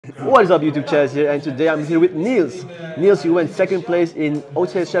What is up, YouTube channel here, and today I'm here with Nils. Nils, you went second place in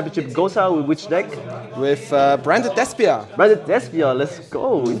OTS Championship Gossau with which deck? With branded Despia. Branded Despia, let's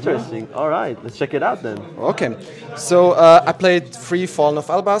go, interesting. Alright, let's check it out then. Okay, so I played 3 Fallen of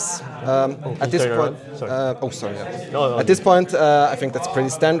Albas. At this point, At this point, I think that's pretty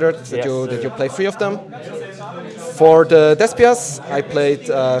standard that you play 3 of them. For the Despias, I played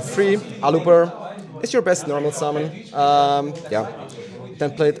 3 Aluber. It's your best normal summon.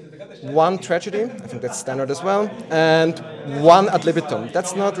 Then played 1 Tragedy, I think that's standard as well, and 1 Ad libitum.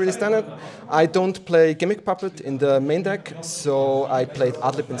 That's not really standard. I don't play Gimmick Puppet in the main deck, so I played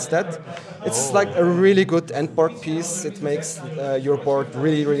Ad lib instead. It's like a really good end board piece. It makes your board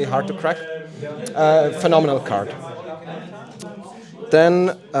really, really hard to crack. Phenomenal card.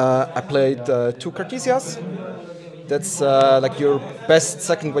 Then I played 2 Cartesias. That's like your best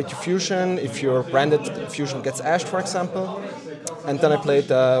second way to fusion if your branded fusion gets ashed, for example. And then I played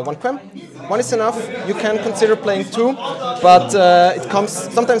 1 Quem. 1 is enough. You can consider playing 2, but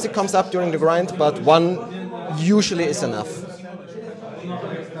sometimes it comes up during the grind, but 1 usually is enough.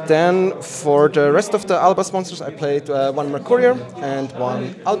 Then for the rest of the Albas monsters, I played 1 Mercurier and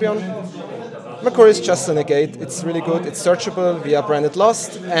 1 Albion. Mercurier is just a negate, it's really good, it's searchable via Branded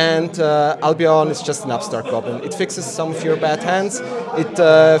Lost, and Albion is just an upstart goblin. It fixes some of your bad hands,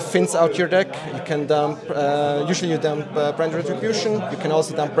 it thins out your deck, you can dump, usually you dump Branded Retribution, you can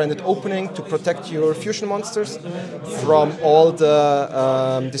also dump Branded Opening to protect your fusion monsters from all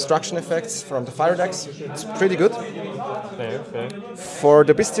the destruction effects from the fire decks. It's pretty good. Fair. For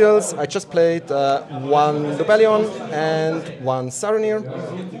the Bestials, I just played 1 Lubellion and 1 Saronir.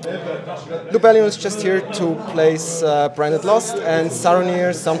 Lubellion is just here to place Branded Lost, and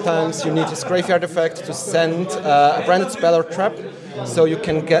Saronir, sometimes you need his graveyard effect to send a branded spell or trap, so you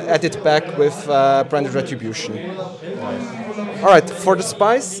can add it back with Branded Retribution. Alright, for the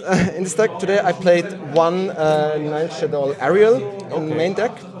spies, in this deck today I played 1 Ninth Shadow Ariel in the main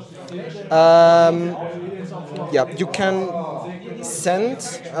deck. You can send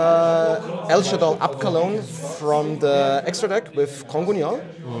El Shaddai Upcalone from the extra deck with Kongunial,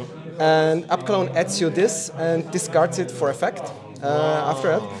 and Upcalone adds you this and discards it for effect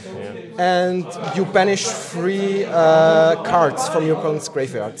after that. And you banish 3 cards from your opponent's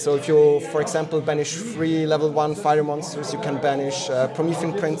graveyard. So if you, for example, banish 3 level 1 fire monsters, you can banish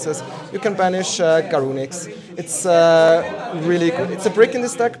Promethean Princess, you can banish Garunix. It's really good. It's a brick in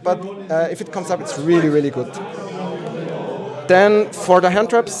this deck, but if it comes up, it's really, really good. Then for the hand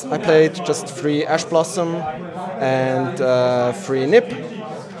traps, I played just 3 Ash Blossom and 3 Nip.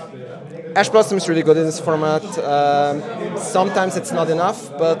 Ash Blossom is really good in this format. Sometimes it's not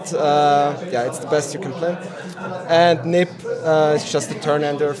enough, but it's the best you can play. And Nip is just a turn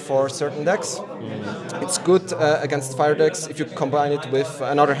ender for certain decks. It's good against fire decks if you combine it with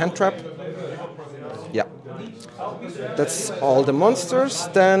another hand trap. Yeah. That's all the monsters.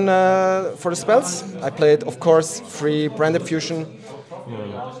 Then for the spells, I played, of course, 3 Branded Fusion.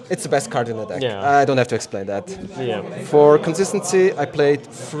 It's the best card in the deck. I don't have to explain that. For consistency, I played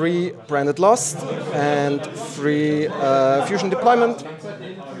 3 Branded Lost and 3 Fusion Deployment.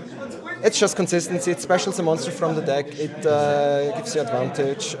 It's just consistency. It specials a monster from the deck. It gives you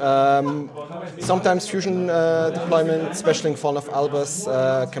advantage. Sometimes Fusion Deployment, specialing Fallen of Albas,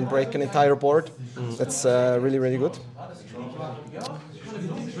 can break an entire board. That's really, really good.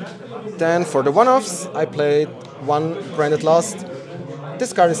 Then for the one-offs, I played 1 Branded Lost.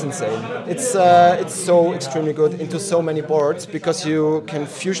 This card is insane. It's so extremely good into so many boards because you can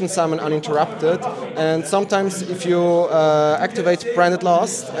fusion summon uninterrupted, and sometimes if you activate Branded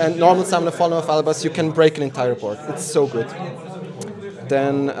Lost and normal summon a Fallen of Albas, you can break an entire board. It's so good.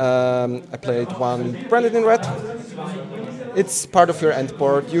 Then I played 1 Branded in red. It's part of your end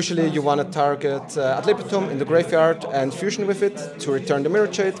board. Usually you want to target Ad libitum in the graveyard and fusion with it to return the Mirror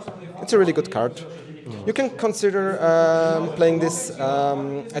Jade. It's a really good card. You can consider playing this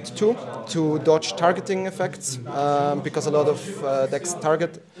at 2 to dodge targeting effects, because a lot of decks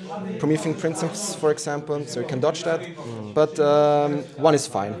target Promethean Princess, for example, so you can dodge that, but 1 is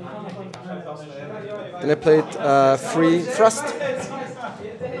fine. Then I played 3 Thrust,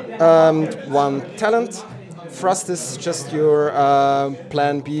 1 Talent. Thrust is just your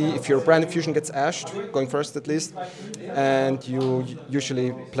plan B if your Branded Fusion gets ashed, going first at least, and you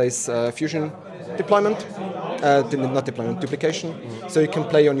usually place Fusion Deployment, not deployment, duplication, so you can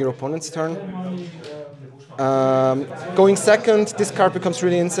play on your opponent's turn. Going second, this card becomes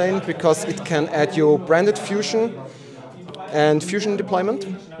really insane because it can add you Branded Fusion and Fusion Deployment.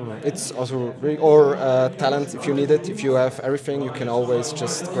 It's also really, or Talent if you need it. If you have everything, you can always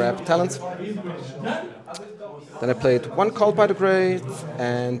just grab Talent. Then I played one Call by the Grave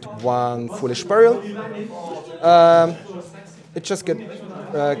and one Foolish Burial. It just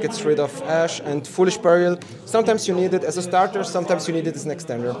gets rid of Ash and Foolish Burial. Sometimes you need it as a starter, sometimes you need it as an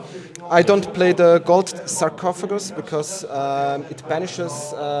extender. I don't play the Gold Sarcophagus because it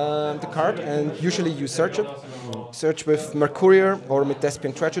banishes the card, and usually you search it. Search with Mercurier or with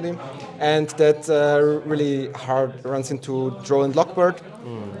Despian Tragedy, and that really hard runs into Droll and Lockbird.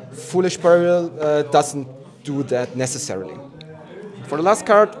 Foolish Burial doesn't do that necessarily. For the last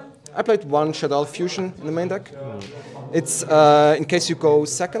card, I played one Shadow Fusion in the main deck. It's in case you go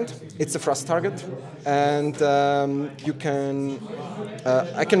second, it's a thrust target, and you can.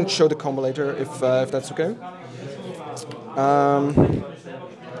 I can show the combo later if that's okay.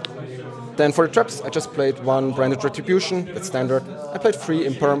 Then for the traps, I just played one Branded Retribution. That's standard. I played 3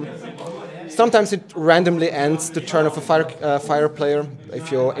 Imperm. Sometimes it randomly ends the turn of a fire player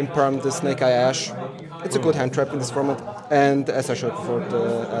if you Imperm the Snake Eye Ash. It's a good hand trap in this format. And as I showed before,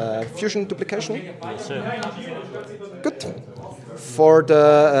 the fusion duplication. Yes, sir. Good. For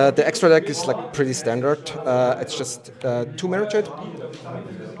the extra deck is like pretty standard. It's just 2 Mirror Jade,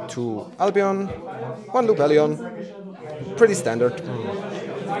 2 Albion, 1 Lubellion. Pretty standard.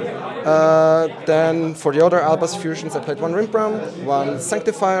 Then for the other Albas fusions, I played 1 Rimbram, 1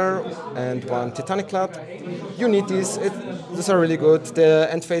 Sanctifier, and 1 Titanic Clad. You need these. These are really good. The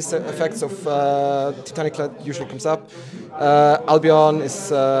end phase effects of Titanic Clad usually comes up. Albion is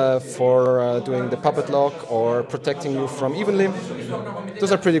for doing the puppet lock or protecting you from evenly.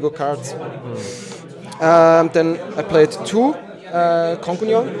 Those are pretty good cards. Then I played 2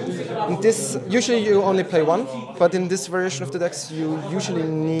 Concunion. In this, usually you only play 1, but in this variation of the decks you usually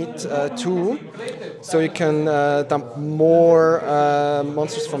need 2, so you can dump more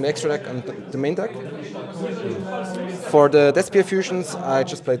monsters from the extra deck and the main deck. For the Despia fusions, I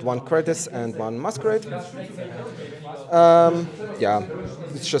just played 1 Kratos and 1 Masquerade. Yeah,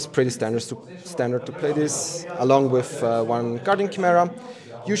 it's just pretty standard to play this, along with 1 Guardian Chimera.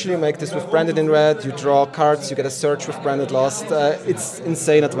 Usually you make this with Branded in red, you draw cards, you get a search with Branded Lost. It's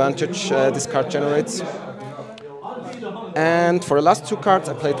insane advantage this card generates. And for the last 2 cards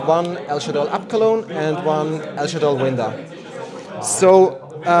I played 1 El Shaddai Upcalone and 1 El Shaddai Winda. So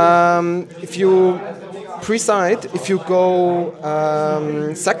if you pre-side, if you go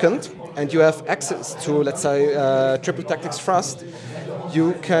second and you have access to, let's say, Triple Tactics Thrust,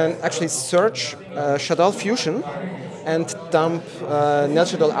 you can actually search Shaddai Fusion and dump Nel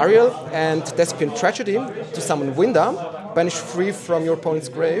Shaddai Ariel and Despian Tragedy to summon Winda, banish 3 from your opponent's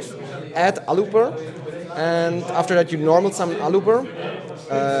grave, add Aluber, and after that you normal summon Aluber,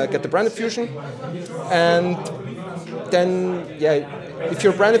 get the Branded Fusion, and then, yeah, if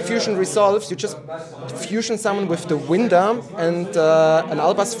your Branded Fusion resolves, you just fusion summon with the Winda and an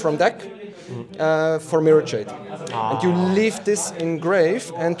Albas from deck for Mirror Jade. And you leave this in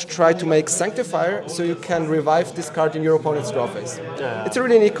grave and try to make Sanctifier so you can revive this card in your opponent's draw phase. Yeah. It's a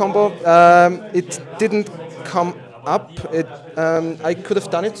really neat combo. It didn't come up. I could have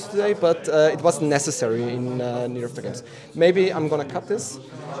done it today, but it wasn't necessary in neither of the games. Maybe I'm gonna cut this.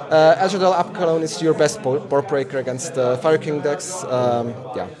 El Shaddai Upcalone is your best board breaker against Fire King decks.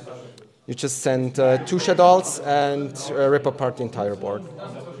 Yeah, you just send 2 Shaddolls and rip apart the entire board.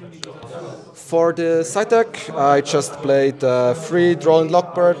 For the side deck, I just played 3 Droll and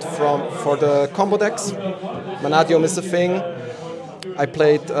Lockbird for the combo decks. Vanadium is a thing. I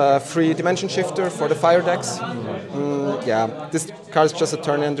played 3 Dimension Shifter for the fire decks. Yeah, this card is just a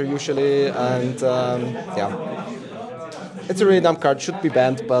turn ender usually, and yeah. It's a really dumb card, should be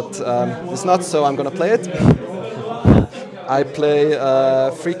banned, but it's not, so I'm gonna play it. I play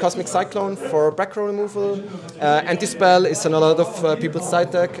 3 Cosmic Cyclone for back row removal. Anti-Spell is in a lot of people's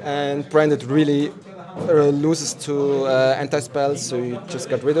side deck, and Branded really loses to Anti-Spell, so you just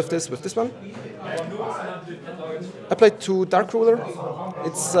got rid of this with this one. I played 2 Dark Ruler.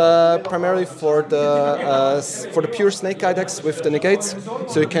 It's primarily for the pure Snake Eye decks with the negates,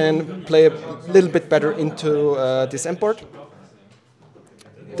 so you can play a little bit better into this import.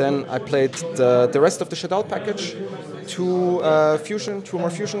 Then I played the rest of the Shaddai package, 2 fusion, 2 more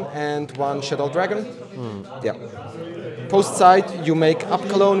fusion, and 1 Shaddai Dragon. Yeah. Post side, you make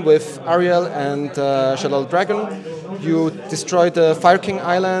Upcalone with Ariel and Shaddai Dragon. You destroy the Fire King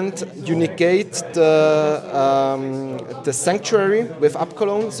Island. You negate the Sanctuary with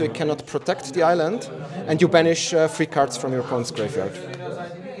Upcalone, so you cannot protect the island, and you banish 3 cards from your opponent's graveyard.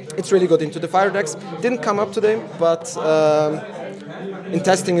 It's really good into the fire decks. Didn't come up today, but in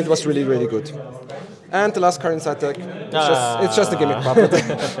testing it was really, really good. And the last card inside deck, it's just a gimmick puppet.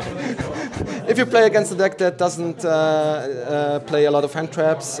 If you play against a deck that doesn't play a lot of hand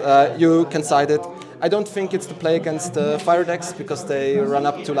traps, you can side it. I don't think it's to play against the fire decks because they run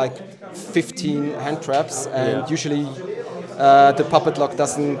up to like 15 hand traps, and usually the puppet lock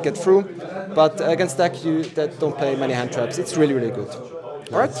doesn't get through. But against deck that don't play many hand traps, it's really, really good.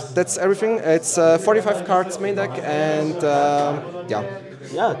 All right, that's everything. It's 45 cards main deck, and yeah.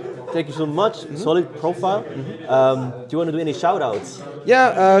 Yeah, thank you so much. Solid profile. Do you want to do any shout-outs?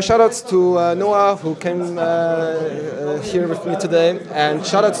 Yeah, shoutouts to Noah, who came here with me today, and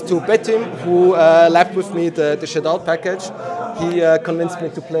shoutouts to Betim, who left with me the Shoutout package. He convinced me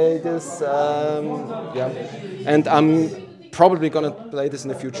to play this, and I'm probably gonna play this in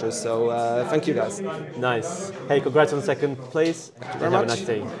the future. So thank you guys. Nice. Hey, congrats on second place. Thank you very much. Have a nice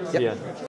day. See ya.